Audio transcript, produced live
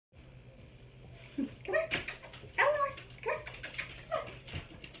Come here. Eleanor, come here.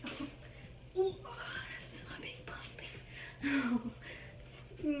 Oh, this is my big puppy. Oh.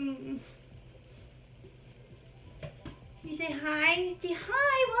 You say hi? Say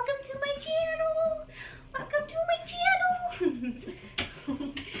hi, welcome to my channel. Welcome to my channel.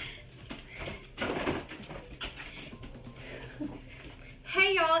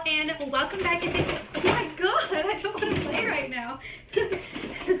 Hey y'all, and welcome back. Oh my god, I don't want to play right now.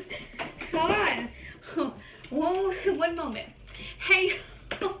 Hold on. Whoa, one moment. Hey.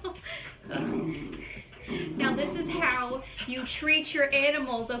 Now this is how you treat your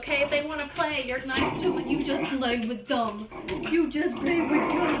animals, okay? If they want to play, you're nice to them. You just play with them. You just play with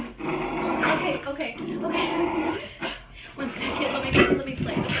them. Okay. One second, let me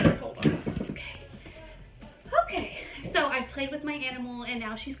play with her. Hold on. Okay. So I played with my animal and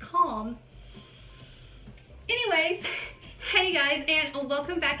now she's calm. Anyways, hey guys, and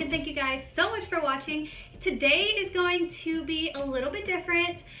welcome back, and thank you guys so much for watching. Today is going to be a little bit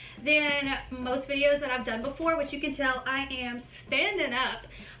different than most videos that I've done before, which you can tell I am standing up.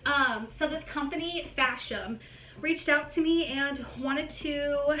 So this company, Fashom, reached out to me and wanted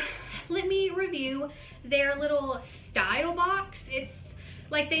to let me review their little style box. It's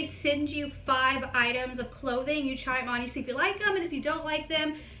like they send you 5 items of clothing, you try them on, you see if you like them, and if you don't like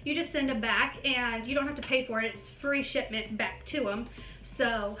them, you just send them back and you don't have to pay for it. It's free shipment back to them.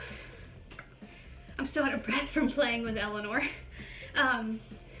 So I'm still out of breath from playing with Eleanor.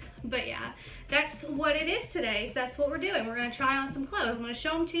 But yeah, that's what it is today. That's what we're doing. We're gonna try on some clothes. I'm gonna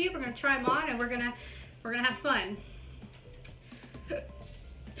show them to you, we're gonna try them on, and we're gonna have fun.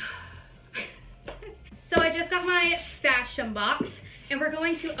 So I just got my Fashom box, and we're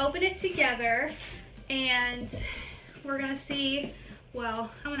going to open it together, and we're gonna see, well,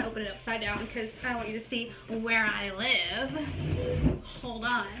 I'm gonna open it upside down because I want you to see where I live. Hold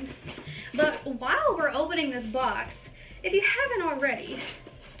on. But while we're opening this box, if you haven't already,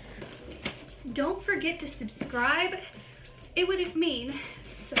 don't forget to subscribe. It would mean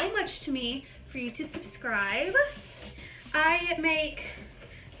so much to me for you to subscribe. I make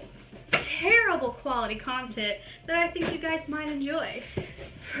terrible quality content that I think you guys might enjoy.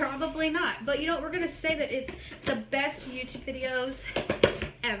 Probably not, but you know, we're gonna say that it's the best YouTube videos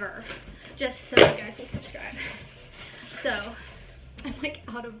ever, just so you guys will subscribe. So I'm like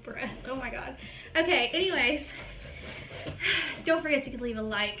out of breath. Oh my god. Okay, anyways, don't forget to leave a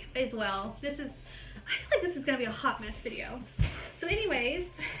like as well. I feel like this is gonna be a hot mess video. So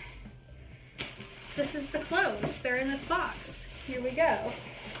anyways, this is the clothes. They're in this box. Here we go.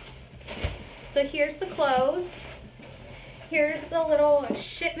 So here's the clothes. Here's the little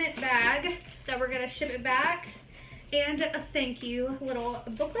shipment bag that we're gonna ship it back, and a thank you little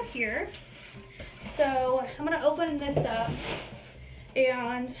booklet here. So I'm gonna open this up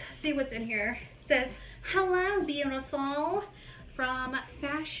and see what's in here. It says, "Hello, beautiful," from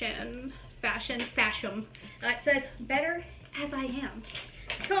Fashom. It says, "Better as I am."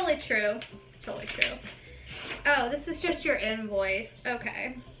 Totally true. Totally true. Oh, this is just your invoice.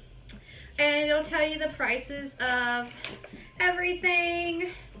 Okay. And it'll tell you the prices of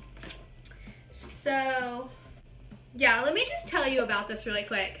everything. So yeah, let me just tell you about this really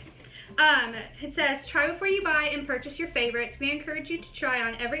quick. It says, "Try before you buy and purchase your favorites. We encourage you to try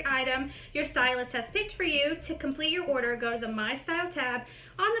on every item your stylist has picked for you. To complete your order, go to the My Style tab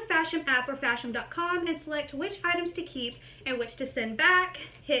on the Fashom app or Fashom.com and select which items to keep and which to send back.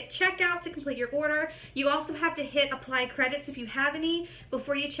 Hit checkout to complete your order. You also have to hit apply credits if you have any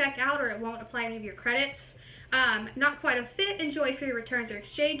before you check out, or it won't apply any of your credits. Not quite a fit, enjoy free returns or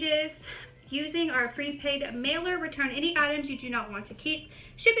exchanges. Using our prepaid mailer, return any items you do not want to keep.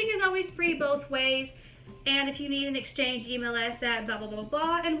 Shipping is always free both ways. And if you need an exchange, email us at blah, blah, blah,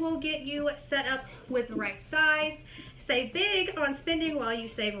 blah, and we'll get you set up with the right size. Save big on spending while you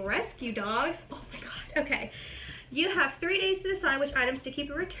save rescue dogs." Oh my god, okay. "You have 3 days to decide which items to keep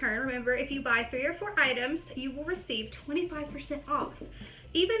or return. Remember, if you buy 3 or 4 items, you will receive 25% off.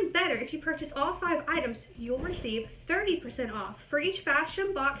 Even better, if you purchase all 5 items, you'll receive 30% off. For each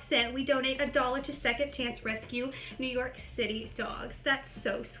Fashom box sent, we donate $1 to Second Chance Rescue New York City Dogs." That's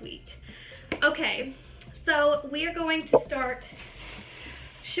so sweet. Okay, so we are going to start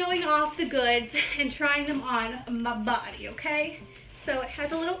showing off the goods and trying them on my body, okay? So it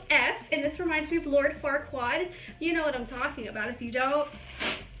has a little F, and this reminds me of Lord Farquaad. You know what I'm talking about. If you don't,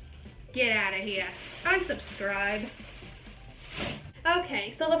 get out of here. Unsubscribe.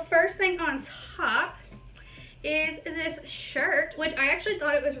 Okay, so the first thing on top is this shirt, which I actually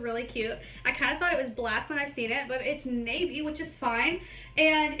thought it was really cute. I kind of thought it was black when I seen it, but it's navy, which is fine.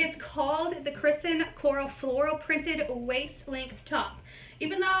 And it's called the Krystyn Coral Floral Printed Waist Length Top.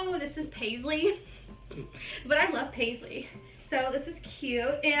 even though this is paisley, but I love paisley. So this is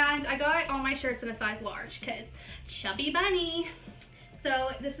cute, and I got all my shirts in a size large because chubby bunny.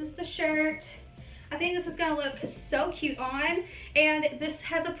 So this is the shirt. I think this is gonna look so cute on, and this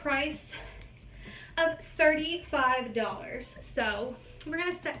has a price of $35. So we're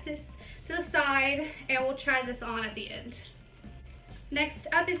gonna set this to the side and we'll try this on at the end. Next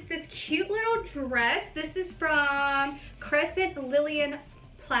up is this cute little dress. This is from Krystyn Lillian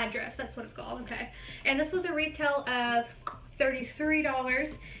plaid dress. That's what it's called, okay. And this was a retail of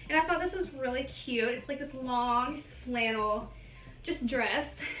 $33, and I thought this was really cute. It's like this long flannel just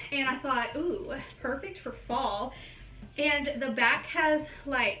dress, and I thought, ooh, perfect for fall. And the back has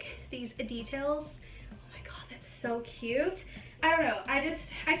like these details. Oh my god, that's so cute. I don't know,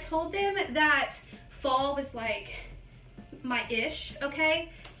 I told them that fall was like my ish,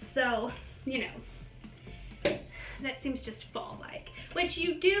 okay? So, you know, that seems just fall like. Which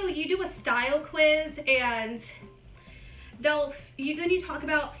you do a style quiz, and then you talk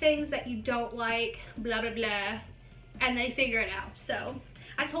about things that you don't like, blah blah blah, and they figure it out. So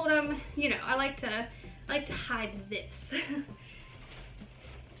I told them, you know, I like to hide this.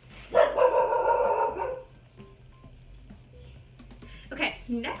 Okay,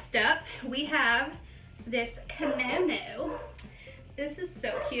 next up we have this kimono. This is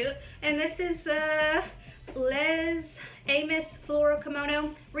so cute, and this is Les Amos floral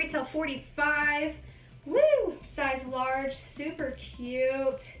kimono, retail $45. Woo! Size large, super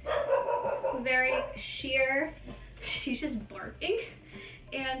cute, very sheer. She's just barking,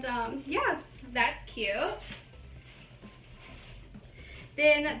 and yeah, that's cute.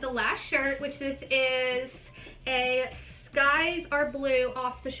 Then the last shirt, which this is a Skies Are Blue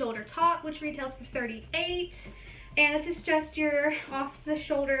off the shoulder top, which retails for $38, and this is just your off the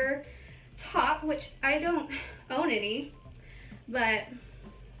shoulder top, which I don't own any, but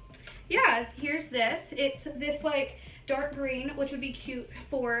yeah, here's this. It's this like dark green, which would be cute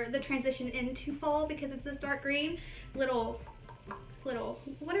for the transition into fall because it's this dark green, little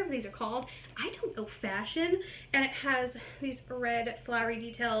whatever these are called. I don't know fashion, and it has these red flowery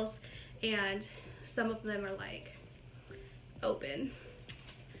details, and some of them are like open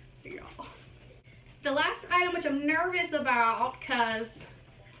for y'all. The last item, which I'm nervous about because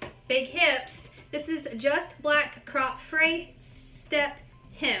big hips, this is just black crop free step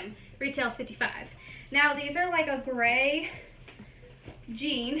hem, retails $55. Now these are like a gray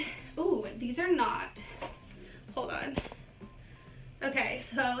jean. Ooh, these are not. Hold on. Okay,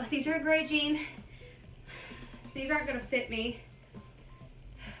 so these are a gray jean. These aren't gonna fit me.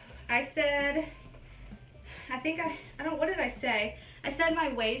 I said, what did I say? I said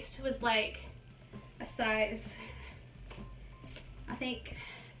my waist was like a size, I think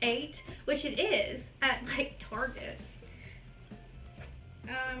 8, which it is at like Target.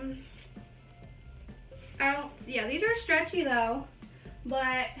 Yeah, these are stretchy though,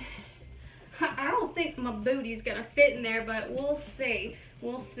 but I don't think my booty's gonna fit in there, but we'll see.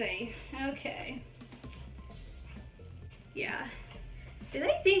 We'll see. Okay. Yeah. Do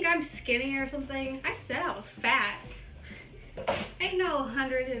they think I'm skinny or something? I said I was fat. Ain't no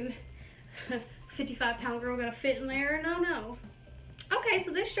 155 pound girl gonna fit in there. No, no. Okay,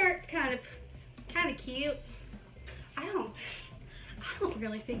 so this shirt's kind of cute. I don't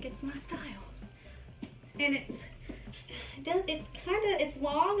really think it's my style. And it's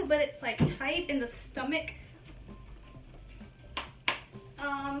long, but it's like tight in the stomach.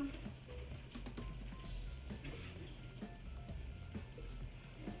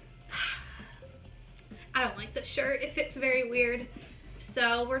 I don't like this shirt. It fits very weird.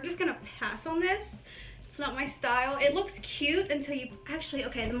 So we're just gonna pass on this. It's not my style. It looks cute until you actually,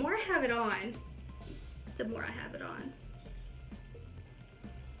 okay, the more I have it on, the more I have it on.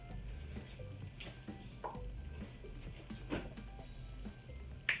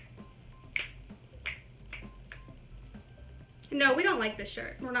 No, we don't like this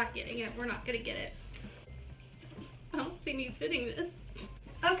shirt. We're not getting it. We're not gonna get it. I don't see me fitting this.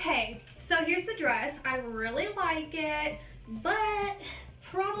 Okay, so here's the dress. I really like it, but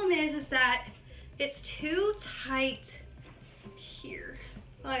problem is that it's too tight here.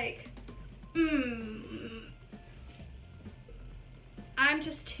 Like, I'm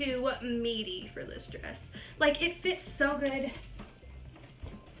just too meaty for this dress. Like, it fits so good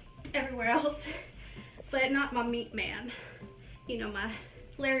everywhere else, but not my meat man. You know, my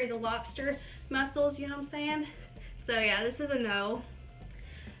Larry the Lobster muscles, you know what I'm saying? So yeah, this is a no.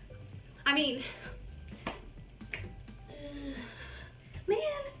 I mean, man.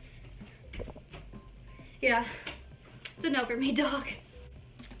 Yeah, it's a no for me, dog.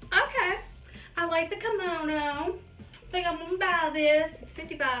 Okay, I like the kimono. Like, I'm gonna buy this. It's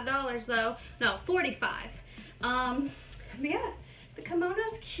 $55 though. No, $45. But yeah, the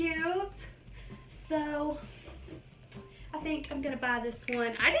kimono's cute. So I think I'm gonna buy this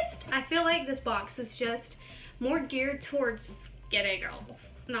one. I feel like this box is just more geared towards skinny girls,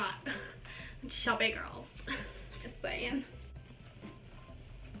 not chubby girls. Just saying.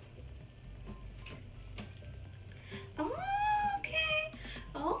 Okay,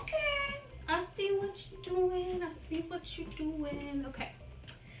 okay. I see what you're doing. I see what you're doing. Okay.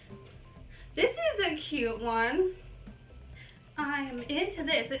 This is a cute one. I am into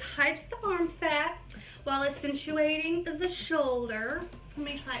this. It hides the arm fat while accentuating the shoulder. Let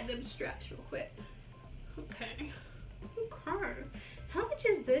me hide them straps real quick. Okay. Okay. How much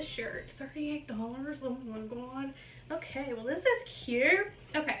is this shirt? $38? Oh my god. Okay, well this is cute.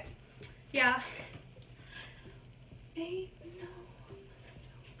 Okay. Yeah.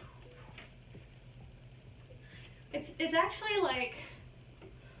 It's actually like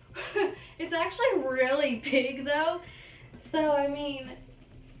it's actually really big though. So I mean,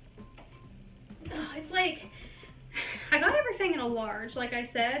 it's like I got everything in a large, like I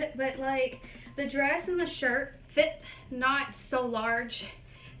said, but like the dress and the shirt fit not so large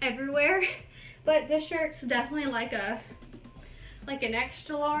everywhere, but this shirt's definitely like an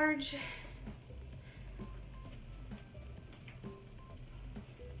extra large.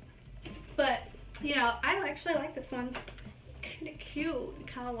 But you know, I actually like this one. It's kind of cute. I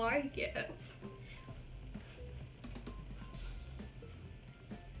kind of like it.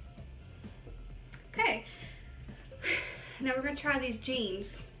 Okay, now we're gonna try these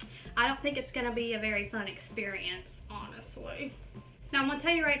jeans. I don't think it's gonna be a very fun experience, honestly. Now I'm gonna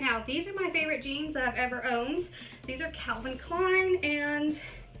tell you right now, these are my favorite jeans that I've ever owned. These are Calvin Klein, and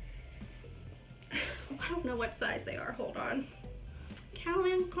I don't know what size they are. Hold on.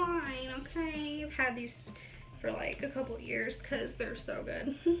 Calvin Klein, okay. I've had these for like a couple years because they're so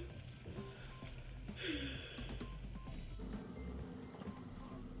good.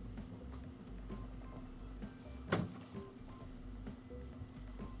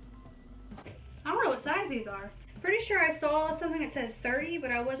 I don't know what size these are. Pretty sure I saw something that said 30,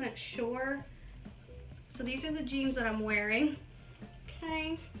 but I wasn't sure. So these are the jeans that I'm wearing.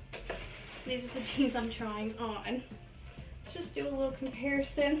 Okay. These are the jeans I'm trying on. Let's just do a little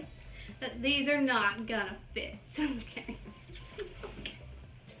comparison. That these are not gonna fit. Okay.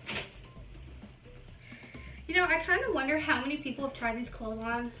 You know, I kind of wonder how many people have tried these clothes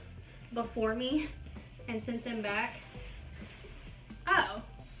on before me and sent them back. Oh.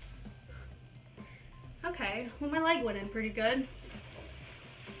 Okay, well my leg went in pretty good.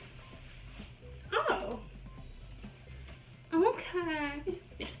 Oh. Okay.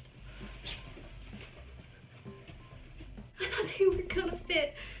 I thought they were gonna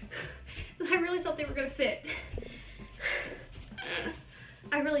fit. I really thought they were gonna fit.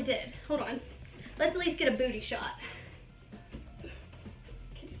 I really did. Hold on. Let's at least get a booty shot.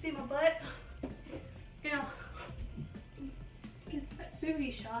 Can you see my butt? Yeah. Get that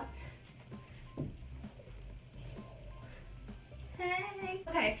booty shot. Hey.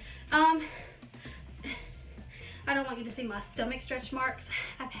 Okay. I don't want you to see my stomach stretch marks.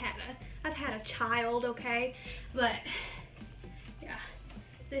 I've had a child, okay? But yeah,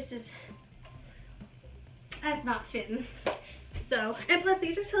 that's not fitting. So, and plus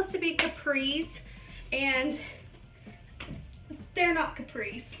these are supposed to be capris, and they're not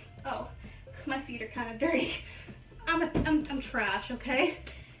capris. Oh, my feet are kind of dirty. I'm trash, okay?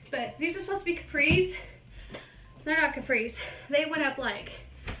 But these are supposed to be capris. They're not capris. They went up like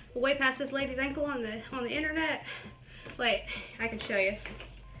way past this lady's ankle on the internet. Wait, I can show you.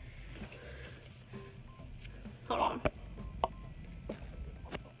 Hold on.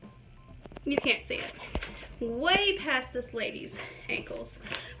 You can't see it. Way past this lady's ankles.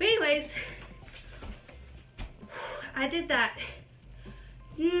 But anyways, I did that.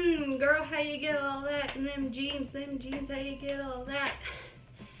 Girl, how you get all that? And them jeans, how you get all that?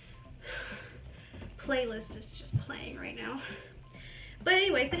 Playlist is just playing right now. But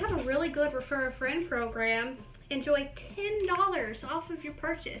anyways, they have a really good refer a friend program. Enjoy $10 off of your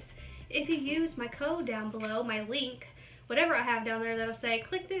purchase if you use my code down below, my link, whatever I have down there that'll say,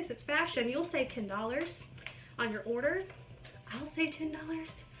 click this, it's Fashom. You'll save $10 on your order. I'll save $10.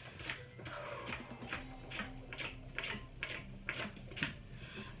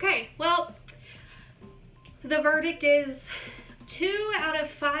 Okay, well, the verdict is 2 out of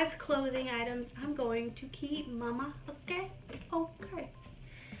 5 clothing items I'm going to keep, mama. Okay? Okay.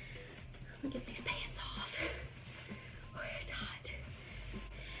 Let me get these pants off. Oh, it's hot.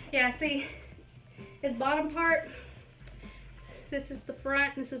 Yeah, see, his bottom part, This is the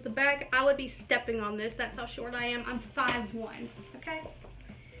front, this is the back. I would be stepping on this. That's how short I am. I'm 5'1", okay?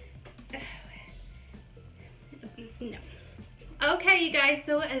 No. Okay, you guys,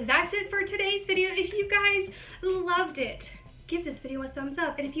 so that's it for today's video. If you guys loved it, give this video a thumbs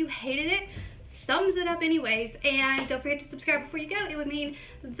up. And if you hated it, thumbs it up anyways. And don't forget to subscribe before you go. It would mean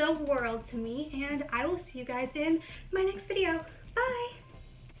the world to me. And I will see you guys in my next video. Bye.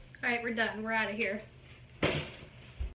 All right, we're done. We're out of here.